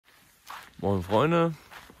Moin Freunde,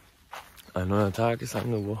 ein neuer Tag ist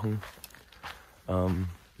angebrochen.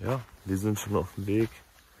 Ja, wir sind schon auf dem Weg.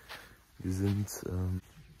 Wir sind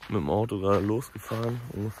mit dem Auto gerade losgefahren,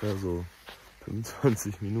 ungefähr so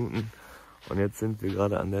 25 Minuten. Und jetzt sind wir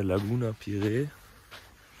gerade an der Laguna Piré.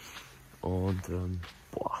 Und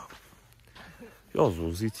boah, ja,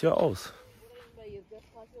 so sieht's hier aus.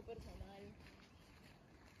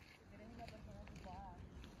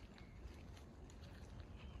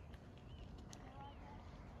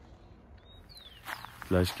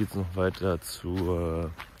 Gleich geht es noch weiter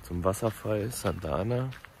zum Wasserfall Santa Ana.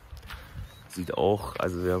 Sieht auch,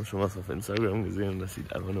 also wir haben schon was auf Instagram gesehen und das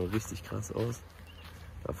sieht einfach nur richtig krass aus.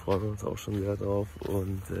 Da freuen wir uns auch schon sehr drauf.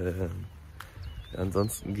 Und ja,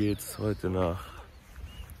 ansonsten geht es heute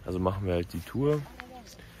machen wir halt die Tour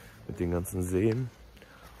mit den ganzen Seen.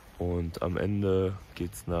 Und am Ende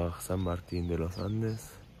geht es nach San Martín de los Andes.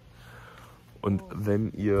 Und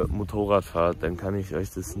wenn ihr Motorrad fahrt, dann kann ich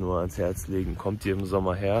euch das nur ans Herz legen. Kommt ihr im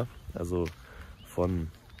Sommer her, also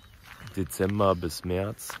von Dezember bis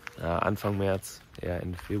März, Anfang März, eher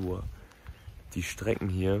Ende Februar. Die Strecken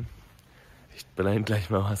hier, ich blende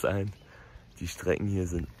gleich mal was ein, die Strecken hier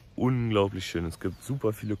sind unglaublich schön. Es gibt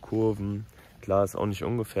super viele Kurven, klar ist auch nicht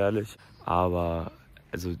ungefährlich, aber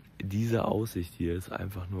also diese Aussicht hier ist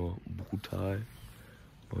einfach nur brutal.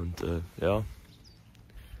 Und ja.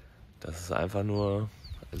 Das ist einfach nur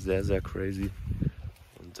sehr, sehr crazy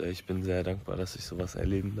und ich bin sehr dankbar, dass ich sowas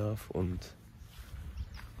erleben darf und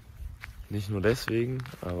nicht nur deswegen,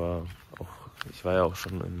 aber auch, ich war ja auch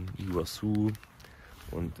schon in Iguazú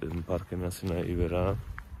und im Parque Nacional Iberá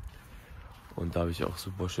und da habe ich auch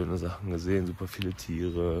super schöne Sachen gesehen, super viele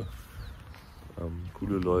Tiere,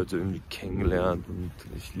 coole Leute irgendwie kennengelernt und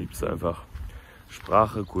ich liebe es einfach.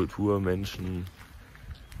 Sprache, Kultur, Menschen,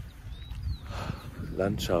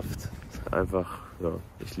 Landschaft, einfach, ja,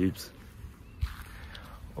 ich lieb's.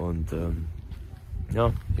 Und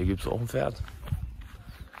ja, hier gibt's auch ein Pferd.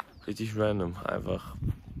 Richtig random, einfach.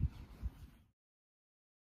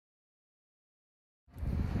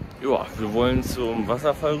 Ja, wir wollen zum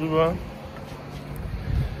Wasserfall rüber.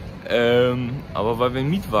 Aber weil wir einen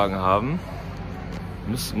Mietwagen haben,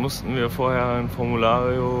 mussten wir vorher ein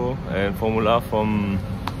Formular von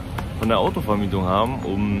der Autovermietung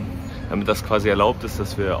haben, damit das quasi erlaubt ist,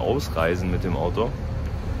 dass wir ausreisen mit dem Auto.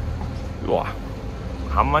 Ja,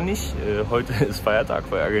 haben wir nicht. Heute ist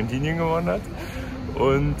Feiertag, weil Argentinien gewonnen hat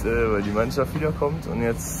und weil die Mannschaft wiederkommt. Und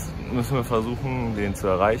jetzt müssen wir versuchen, den zu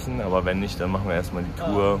erreichen. Aber wenn nicht, dann machen wir erstmal die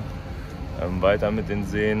Tour weiter mit den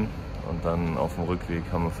Seen. Und dann auf dem Rückweg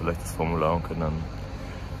haben wir vielleicht das Formular und können dann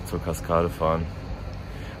zur Kaskade fahren.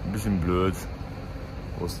 Ein bisschen blöd,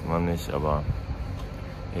 wusste man nicht, aber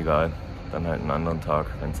egal. Dann halt einen anderen Tag,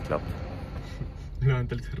 wenn es klappt.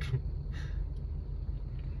 Levanta el cerro.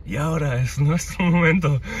 Y ahora es nuestro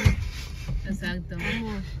momento. Exacto.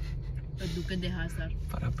 Vamos. Los duques de Hazard.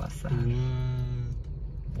 Para pasar.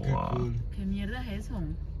 Wow. Cool. ¿Qué mierda es eso?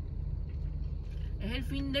 Es el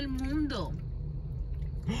fin del mundo.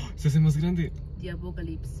 Se hace más grande. The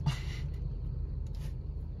Apocalypse.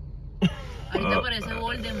 Ahorita parece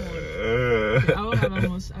Voldemort. Ahora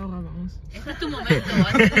vamos. Este es tu momento.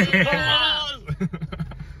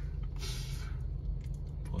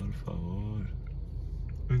 Por favor.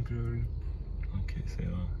 Increíble. Okay, se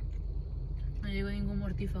va. No llegó ningún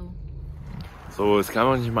mortífago. So, es kann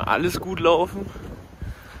auch nicht mal alles gut laufen.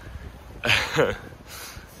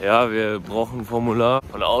 Ja, wir brauchen ein Formular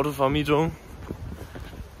von der Autovermietung.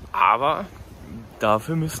 Aber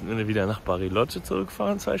dafür müssten wir wieder nach Bariloche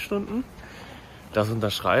zurückfahren, 2 Stunden. Das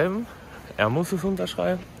unterschreiben. Er muss es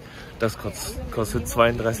unterschreiben. Das kostet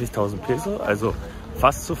 32.000 Peso, also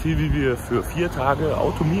fast so viel, wie wir für 4 Tage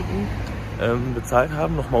Automieten bezahlt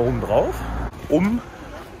haben, nochmal oben drauf, um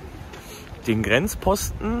den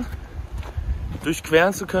Grenzposten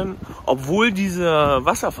durchqueren zu können, obwohl dieser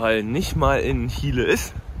Wasserfall nicht mal in Chile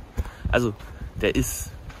ist. Also der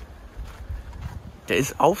ist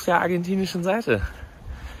auf der argentinischen Seite.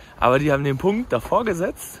 Aber die haben den Punkt davor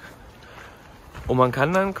gesetzt und man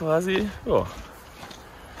kann dann quasi, ja,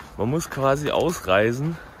 man muss quasi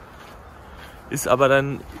ausreisen, ist aber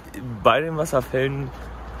dann bei den Wasserfällen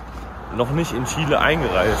noch nicht in Chile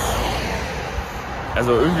eingereist.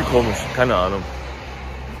 Also irgendwie komisch, keine Ahnung.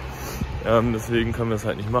 Deswegen können wir es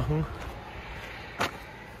halt nicht machen.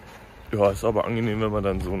 Ja, ist aber angenehm, wenn man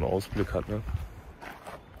dann so einen Ausblick hat, ne?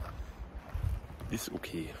 Ist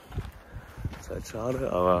okay. Ist halt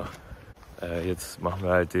schade, aber jetzt machen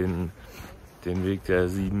wir halt den Weg der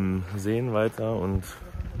 7 Seen weiter und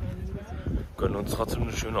gönnen uns trotzdem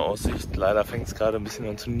eine schöne Aussicht. Leider fängt es gerade ein bisschen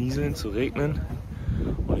an zu nieseln, zu regnen.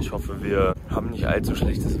 Und ich hoffe, wir haben nicht allzu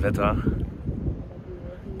schlechtes Wetter.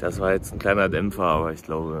 Das war jetzt ein kleiner Dämpfer, aber ich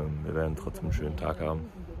glaube, wir werden trotzdem einen schönen Tag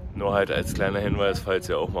haben. Nur halt als kleiner Hinweis, falls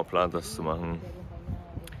ihr auch mal plant, das zu machen,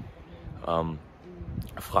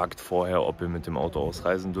 fragt vorher, ob ihr mit dem Auto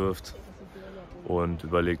ausreisen dürft und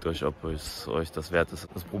überlegt euch, ob es euch das wert ist.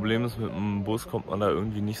 Das Problem ist, mit dem Bus kommt man da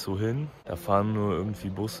irgendwie nicht so hin. Da fahren nur irgendwie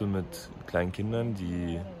Busse mit kleinen Kindern,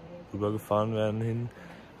 die rübergefahren werden hin.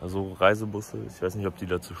 Also Reisebusse, ich weiß nicht, ob die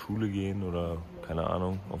da zur Schule gehen oder keine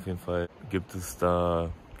Ahnung. Auf jeden Fall gibt es da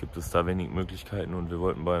wenig Möglichkeiten und wir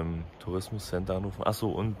wollten beim Tourismuscenter anrufen. Achso,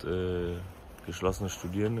 und geschlossene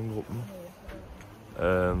Studierendengruppen.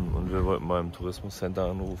 Und wir wollten beim Tourismuscenter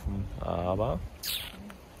anrufen, aber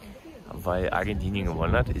weil Argentinien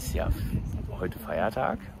gewonnen hat, ist ja heute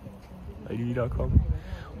Feiertag, weil die wiederkommen.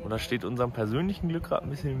 Und das steht unserem persönlichen Glück gerade ein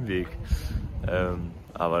bisschen im Weg.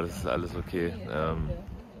 Aber das ist alles okay.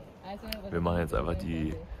 Wir machen jetzt einfach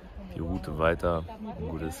die Route weiter und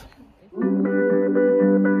gut ist.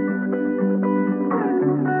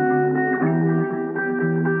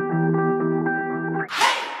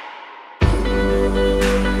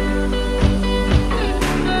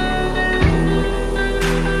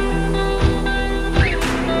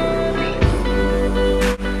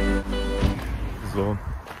 So,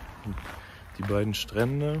 die beiden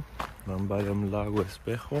Strände waren beide am Lago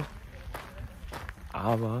Espejo.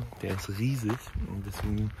 Aber der ist riesig und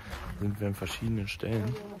deswegen sind wir an verschiedenen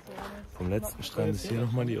Stellen. Vom letzten Strand ist hier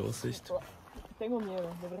nochmal die Aussicht.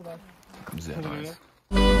 Sehr nice.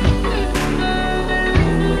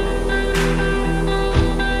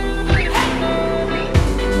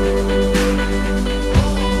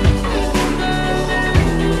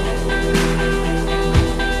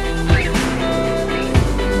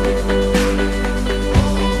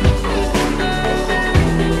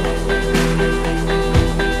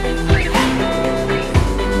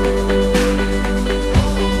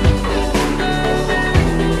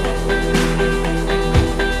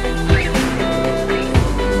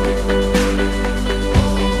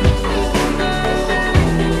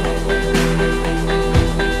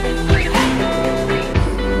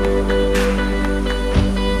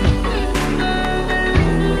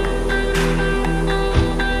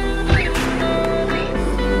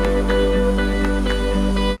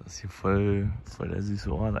 Voll der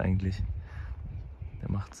süße Ort eigentlich. Der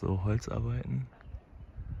macht so Holzarbeiten,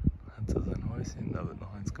 hat so sein Häuschen, da wird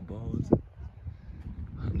noch eins gebaut,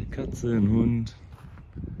 hat eine Katze, einen Hund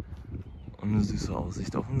und eine süße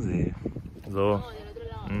Aussicht auf den See. So,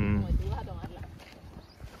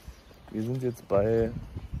 wir sind jetzt bei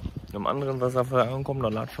einem anderen Wasserfall angekommen, da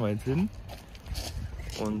latschen wir jetzt hin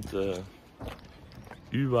und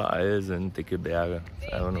überall sind dicke Berge,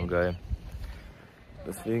 ist einfach nur geil.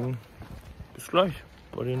 Deswegen bis gleich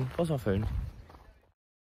bei den Wasserfällen.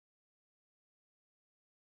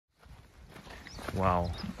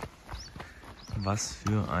 Wow, was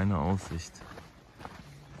für eine Aussicht.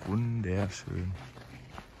 Wunderschön.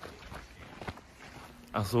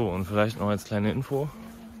 Ach so, und vielleicht noch als kleine Info.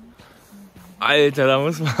 Alter, da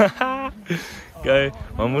muss man... Geil,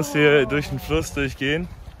 man muss hier durch den Fluss durchgehen.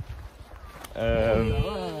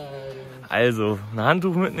 Also, ein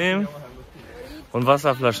Handtuch mitnehmen. Und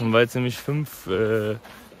Wasserflaschen, weil es nämlich 5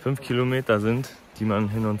 Kilometer sind, die man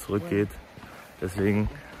hin und zurück geht. Deswegen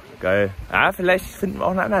geil. Ah, vielleicht finden wir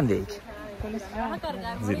auch einen anderen Weg.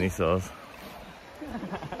 Sieht nicht so aus.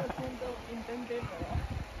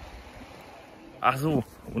 Ach so,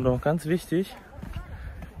 und auch ganz wichtig,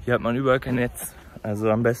 hier hat man überall kein Netz.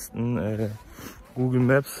 Also am besten Google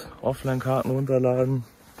Maps, Offline-Karten runterladen.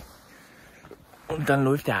 Und dann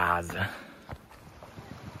läuft der Hase.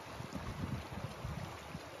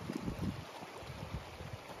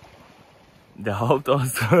 Der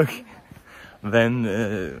Hauptausdruck, wenn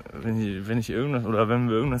ich irgendwas oder wenn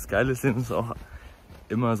wir irgendwas Geiles sehen, ist auch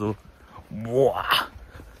immer so boah,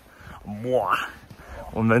 boah.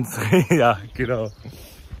 Und wenn's ja genau.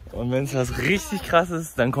 Und wenn es was richtig krass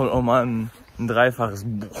ist, dann kommt auch mal ein dreifaches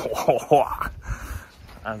boah.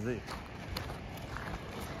 Also.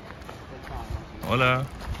 Hola.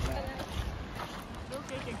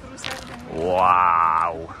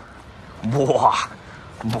 Wow. Boah.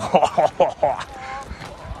 Boah.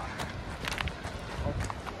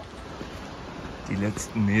 Die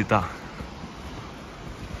letzten Meter.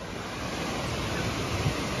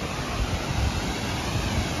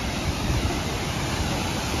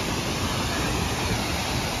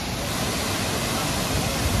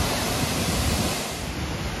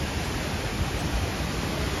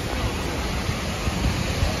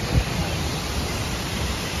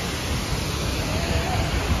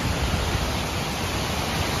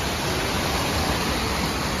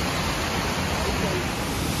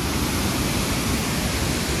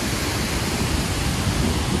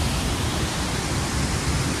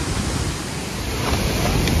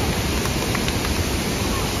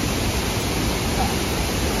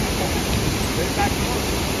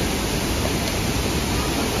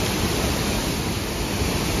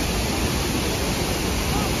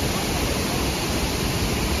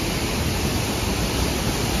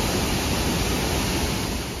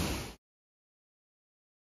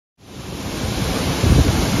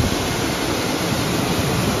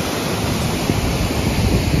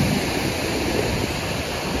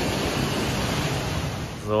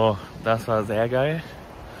 Das war sehr geil.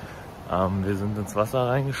 Wir sind ins Wasser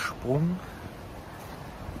reingesprungen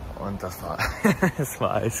und das war, es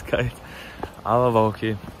war eiskalt, aber war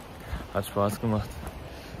okay. Hat Spaß gemacht.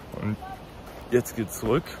 Und jetzt geht's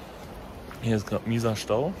zurück. Hier ist gerade mieser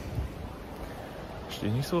Stau.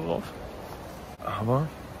 Stehe nicht so drauf. Aber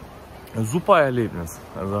ein super Erlebnis.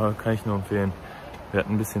 Also kann ich nur empfehlen. Wir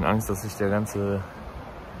hatten ein bisschen Angst, dass sich das ganze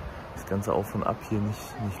Auf und Ab hier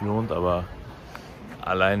nicht lohnt, aber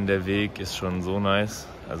allein der Weg ist schon so nice.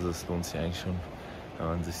 Also es lohnt sich eigentlich schon, wenn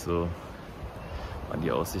man sich so mal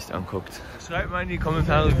die Aussicht anguckt. Schreibt mal in die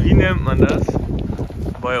Kommentare, wie nennt man das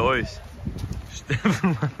bei euch?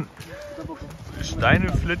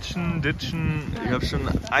 Steine flitschen, ditchen. Ich habe schon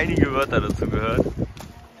einige Wörter dazu gehört.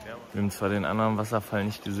 Wir haben zwar den anderen Wasserfall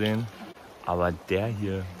nicht gesehen, aber der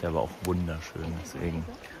hier, der war auch wunderschön. Deswegen,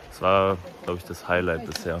 das war, glaube ich, das Highlight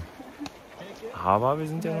bisher. Aber wir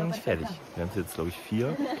sind ja noch nicht fertig. Wir haben jetzt, glaube ich,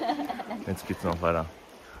 4. Jetzt geht es noch weiter.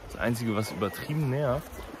 Das Einzige, was übertrieben nervt,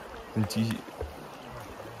 sind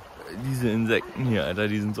diese Insekten hier, Alter.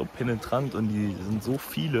 Die sind so penetrant und die sind so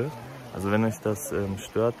viele. Also wenn euch das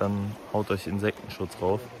stört, dann haut euch Insektenschutz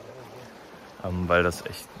drauf. Weil das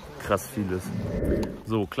echt krass viel ist.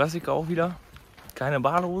 So, Klassiker auch wieder. Keine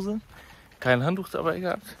Badehose, kein Handtuch dabei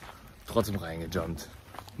gehabt. Trotzdem reingejumpt.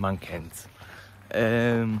 Man kennt's.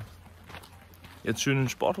 Jetzt schön in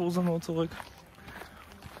Sporthose noch zurück.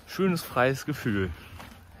 Schönes, freies Gefühl.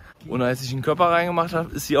 Und als ich den Körper reingemacht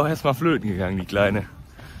habe, ist sie auch erstmal flöten gegangen, die Kleine.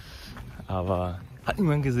 Aber hat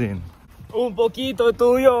niemand gesehen. Un poquito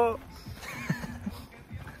tuyo.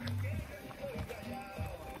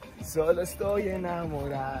 Solo estoy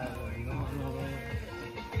enamorado.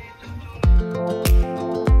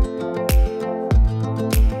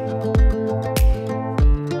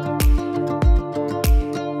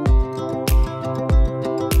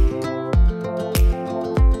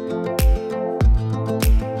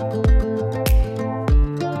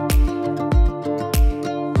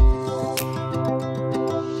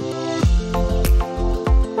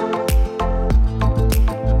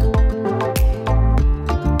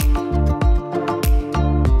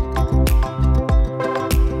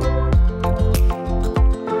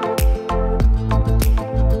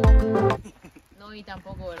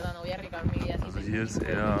 Also hier ist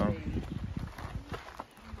eher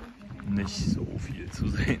nicht so viel zu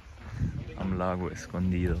sehen am Lago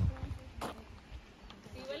Escondido.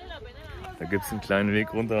 Da gibt es einen kleinen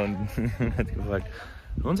Weg runter und hat gefragt,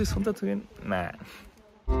 lohnt es sich runter zu gehen? Nein.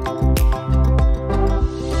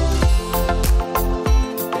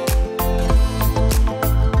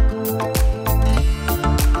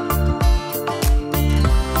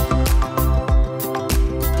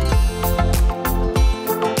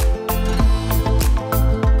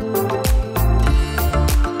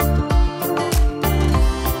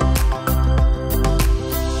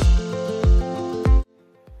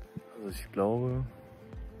 Ich glaube,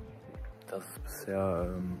 das ist bisher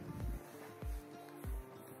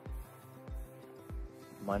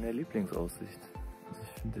meine Lieblingsaussicht. Also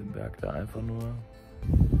ich finde den Berg da einfach nur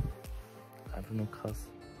krass.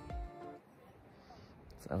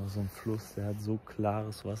 Das ist einfach so ein Fluss, der hat so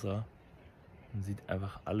klares Wasser. Man sieht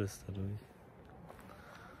einfach alles dadurch.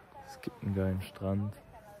 Es gibt einen geilen Strand.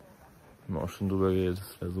 Wir haben auch schon drüber geredet,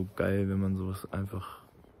 es wäre so geil, wenn man sowas einfach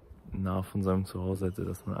nah von seinem Zuhause hätte,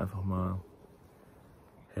 dass man einfach mal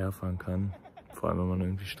herfahren kann. Vor allem, wenn man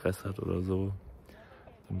irgendwie Stress hat oder so,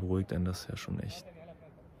 dann beruhigt einen das ja schon echt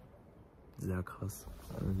sehr krass.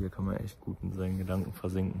 Also hier kann man echt gut in seinen Gedanken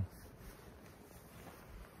versinken.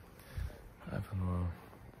 Einfach nur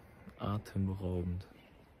atemberaubend.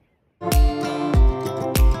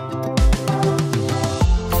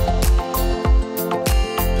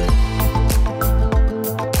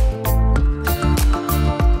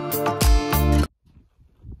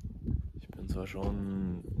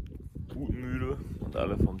 Schon gut müde und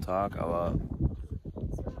alle vom Tag, aber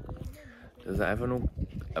das ist einfach nur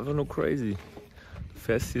crazy. Du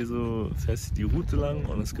fährst hier die Route lang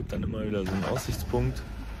und es gibt dann immer wieder so einen Aussichtspunkt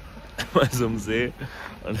bei so einem See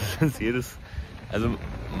und das ist also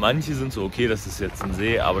manche sind so, okay, das ist jetzt ein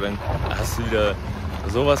See, aber dann hast du wieder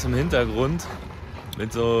sowas im Hintergrund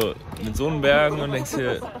mit so einen Bergen und denkst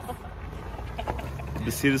dir, du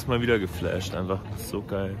bist jedes Mal wieder geflasht, einfach, das ist so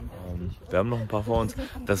geil. Wir haben noch ein paar vor uns.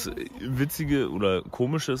 Das Witzige oder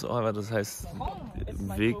Komische ist auch einfach, das heißt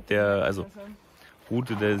Route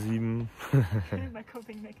der 7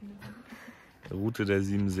 Route der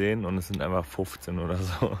 7 Seen und es sind einfach 15 oder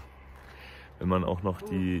so. Wenn man auch noch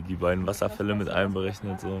die beiden Wasserfälle mit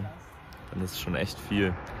einberechnet, so, dann ist es schon echt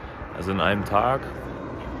viel. Also in einem Tag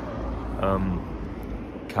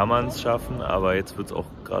kann man es schaffen, aber jetzt wird es auch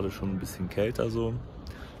gerade schon ein bisschen kälter so.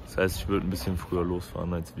 Das heißt, ich würde ein bisschen früher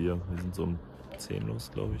losfahren als wir. Wir sind so um 10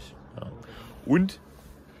 los, glaube ich. Ja. Und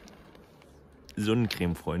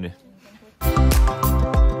Sonnencreme, Freunde.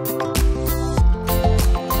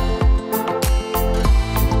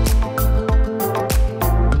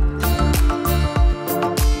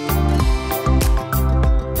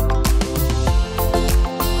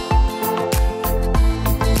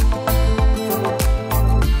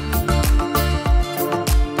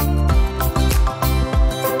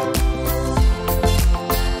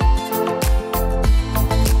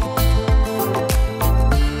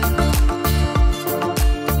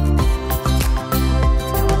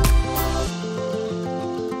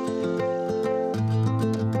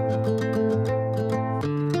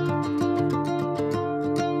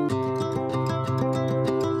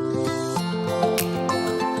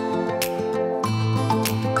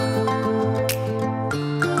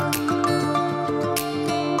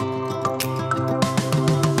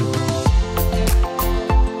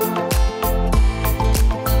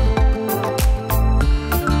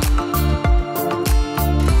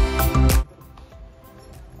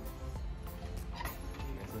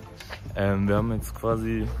 Wir haben jetzt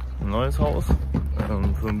quasi ein neues Haus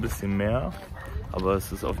für ein bisschen mehr, aber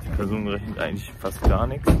es ist auf die Person gerechnet eigentlich fast gar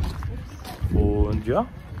nichts. Und ja,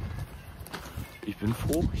 ich bin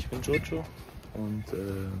froh, ich bin Jojo und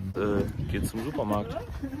gehe zum Supermarkt.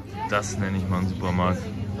 Das nenne ich mal einen Supermarkt.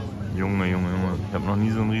 Junge, Junge, Junge. Ich habe noch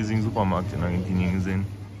nie so einen riesigen Supermarkt in Argentinien gesehen.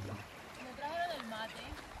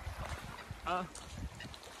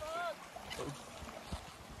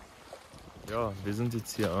 Ja, wir sind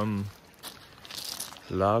jetzt hier am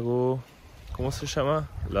Lago, ¿cómo se llama?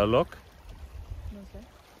 La Loc? No sé.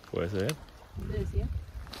 Wo ist er? Decía.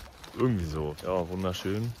 Irgendwie so. Ja,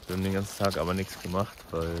 wunderschön. Wir haben den ganzen Tag aber nichts gemacht,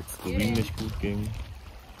 weil es Urin nicht gut ging.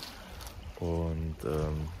 Und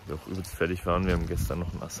wir auch übelst fertig waren. Wir haben gestern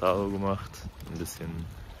noch ein Asado gemacht, ein bisschen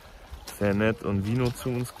Fernet und Vino zu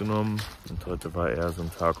uns genommen. Und heute war eher so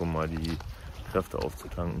ein Tag, um mal die Kräfte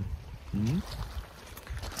aufzutanken.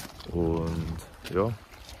 Und ja.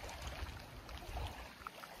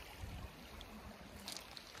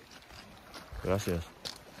 Gracias.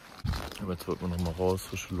 Aber jetzt wollten wir noch mal raus,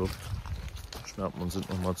 frische Luft schnappen und sind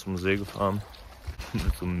noch mal zum See gefahren.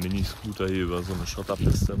 Mit so einem Mini-Scooter hier über so eine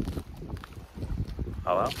Schotterpiste.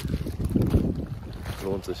 Aber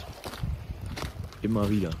lohnt sich. Immer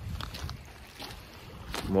wieder.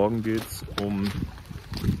 Morgen geht's um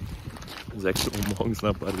 6 Uhr morgens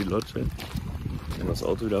nach Bariloche, um das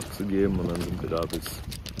Auto wieder abzugeben, und dann sind wir da bis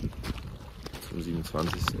zum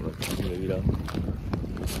 27. Und dann fliegen wir wieder.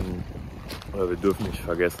 Wir dürfen nicht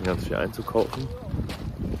vergessen, ganz viel einzukaufen.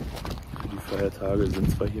 Die Feiertage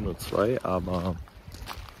sind zwar hier nur 2, aber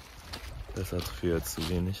besser zu viel als zu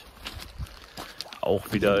wenig.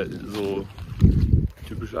 Auch wieder so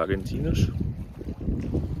typisch argentinisch.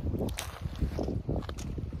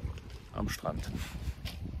 Am Strand.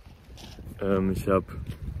 Ich habe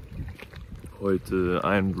heute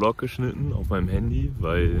einen Vlog geschnitten auf meinem Handy,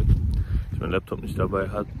 weil ich meinen Laptop nicht dabei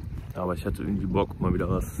hatte. Aber ich hatte irgendwie Bock, mal wieder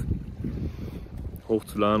was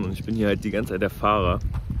hochzuladen, und ich bin hier halt die ganze Zeit der Fahrer.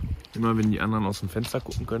 Immer wenn die anderen aus dem Fenster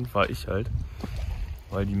gucken können, fahre ich halt,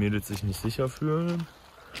 weil die Mädels sich nicht sicher fühlen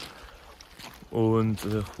und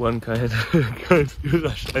Juan keinen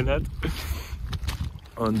Führerschein hat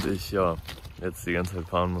und ich ja jetzt die ganze Zeit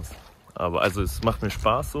fahren muss. Aber also es macht mir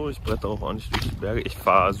Spaß so, ich bretter auch ordentlich durch die Berge. Ich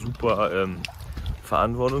fahre super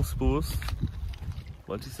verantwortungsbewusst,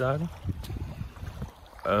 wollte ich sagen.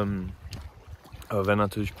 Aber wäre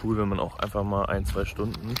natürlich cool, wenn man auch einfach mal 1-2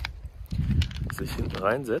 Stunden sich hinten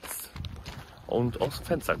reinsetzt und aufs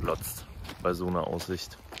Fenster glotzt bei so einer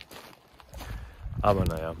Aussicht. Aber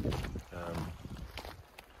naja,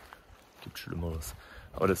 gibt Schlimmeres.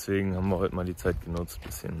 Aber deswegen haben wir heute mal die Zeit genutzt,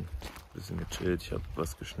 bisschen gechillt. Ich habe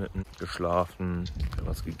was geschnitten, geschlafen,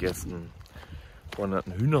 was gegessen. Vorhin hat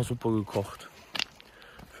eine Hühnersuppe gekocht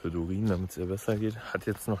für Dorin, damit es ihr besser geht. Hat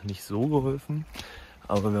jetzt noch nicht so geholfen,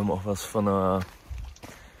 aber wir haben auch was von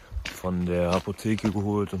der Apotheke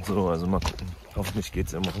geholt und so. Also mal gucken. Hoffentlich geht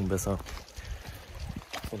es ihr morgen besser.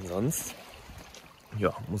 Und sonst,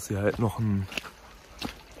 ja, muss sie halt noch einen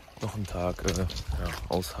Tag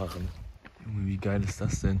ausharren. Junge, wie geil ist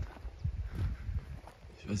das denn?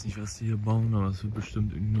 Ich weiß nicht, was die hier bauen, aber es wird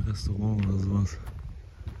bestimmt irgendein Restaurant oder sowas.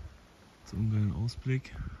 So einen geilen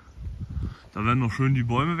Ausblick. Da werden noch schön die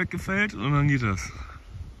Bäume weggefällt und dann geht das.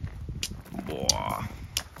 Boah.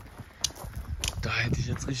 Da hätte ich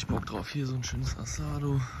jetzt richtig Bock drauf. Hier so ein schönes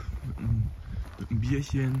Asado mit einem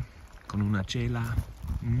Bierchen. Con una chela.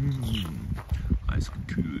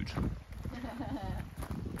 Eisgekühlt.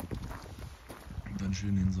 Und dann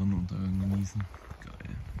schön den Sonnenuntergang genießen.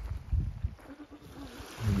 Geil.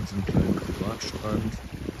 Hier mit so einem kleinen Privatstrand.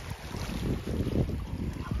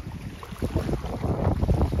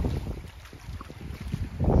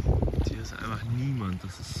 Hier ist einfach niemand,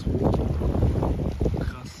 das ist so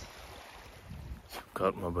krass. Ich habe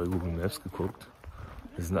gerade mal bei Google Maps geguckt.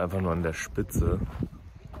 Wir sind einfach nur an der Spitze.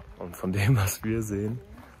 Und von dem, was wir sehen,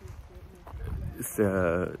 ist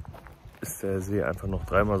der See einfach noch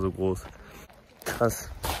 3-mal so groß. Krass.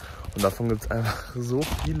 Und davon gibt es einfach so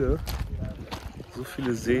viele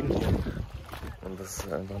Seen hier. Und das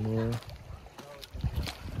ist einfach nur...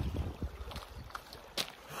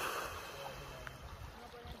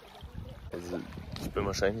 Also ich bin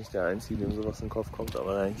wahrscheinlich nicht der Einzige, dem sowas in den Kopf kommt,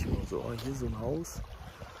 aber eigentlich immer so, oh, hier so ein Haus.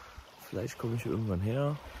 Vielleicht komme ich irgendwann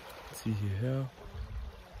her, ziehe hierher,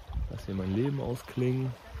 lasse hier mein Leben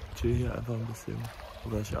ausklingen, chill hier einfach ein bisschen.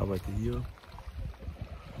 Oder ich arbeite hier.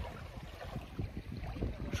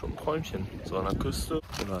 Schon ein Träumchen. So an der Küste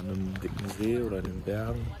oder an einem dicken See oder in den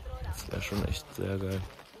Bergen. Das wäre schon echt sehr geil.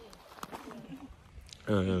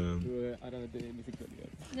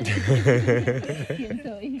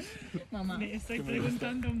 Mamá. Me estoy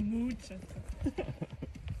preguntando mucho.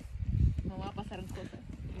 Mamá, pasaron cosas.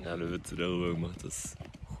 Ja, eine Witze darüber gemacht, dass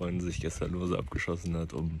Juan sich gestern nur so abgeschossen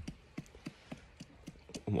hat, um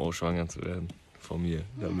auch schwanger zu werden von mir,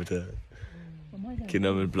 damit er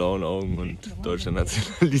Kinder mit blauen Augen und deutscher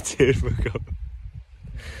Nationalität bekommt.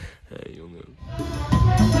 Hey Junge.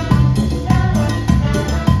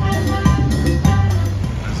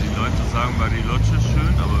 Also die Leute sagen, Bariloche ist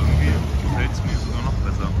schön, aber irgendwie gefällt es mir sogar noch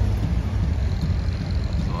besser.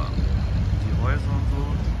 So, die Häuser und so.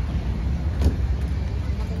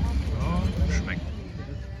 Ja, schmeckt.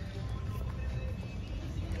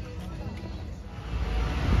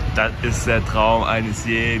 Das ist der Traum eines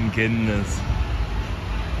jeden Kindes.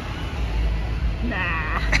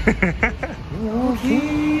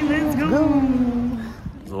 Okay, let's go.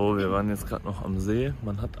 So, wir waren jetzt gerade noch am See,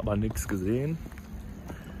 man hat aber nichts gesehen.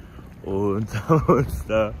 Und haben uns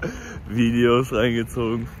da Videos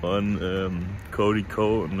reingezogen von Cody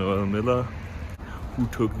Coe und Noah Miller. Who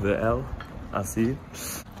took the L? Assi.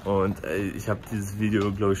 Und ich habe dieses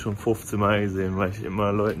Video, glaube ich, schon 15 Mal gesehen, weil ich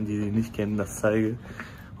immer Leuten, die nicht kennen, das zeige.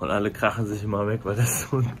 Und alle krachen sich immer weg, weil das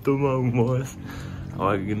so ein dummer Humor ist.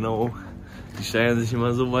 Aber genau, die steigern sich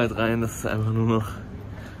immer so weit rein, dass es einfach nur noch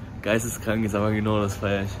geisteskrank ist. Aber genau das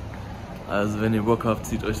feiere ich. Also wenn ihr Bock habt,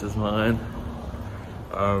 zieht euch das mal rein.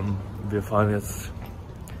 Wir fahren jetzt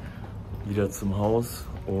wieder zum Haus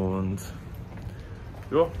und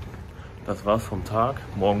ja, das war's vom Tag.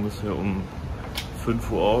 Morgen müssen wir um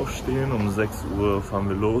 5 Uhr aufstehen, um 6 Uhr fahren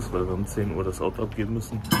wir los, weil wir um 10 Uhr das Auto abgeben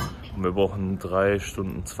müssen. Und wir brauchen 3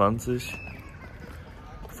 Stunden 20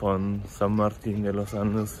 von San Martín de los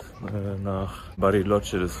Andes nach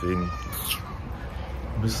Bariloche, deswegen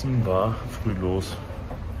müssen wir früh los.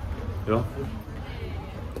 Ja,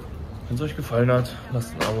 wenn es euch gefallen hat,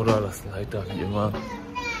 lasst ein Abo da, lasst ein Like da, wie immer.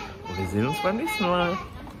 Und wir sehen uns beim nächsten Mal.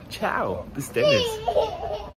 Ciao, bis dann.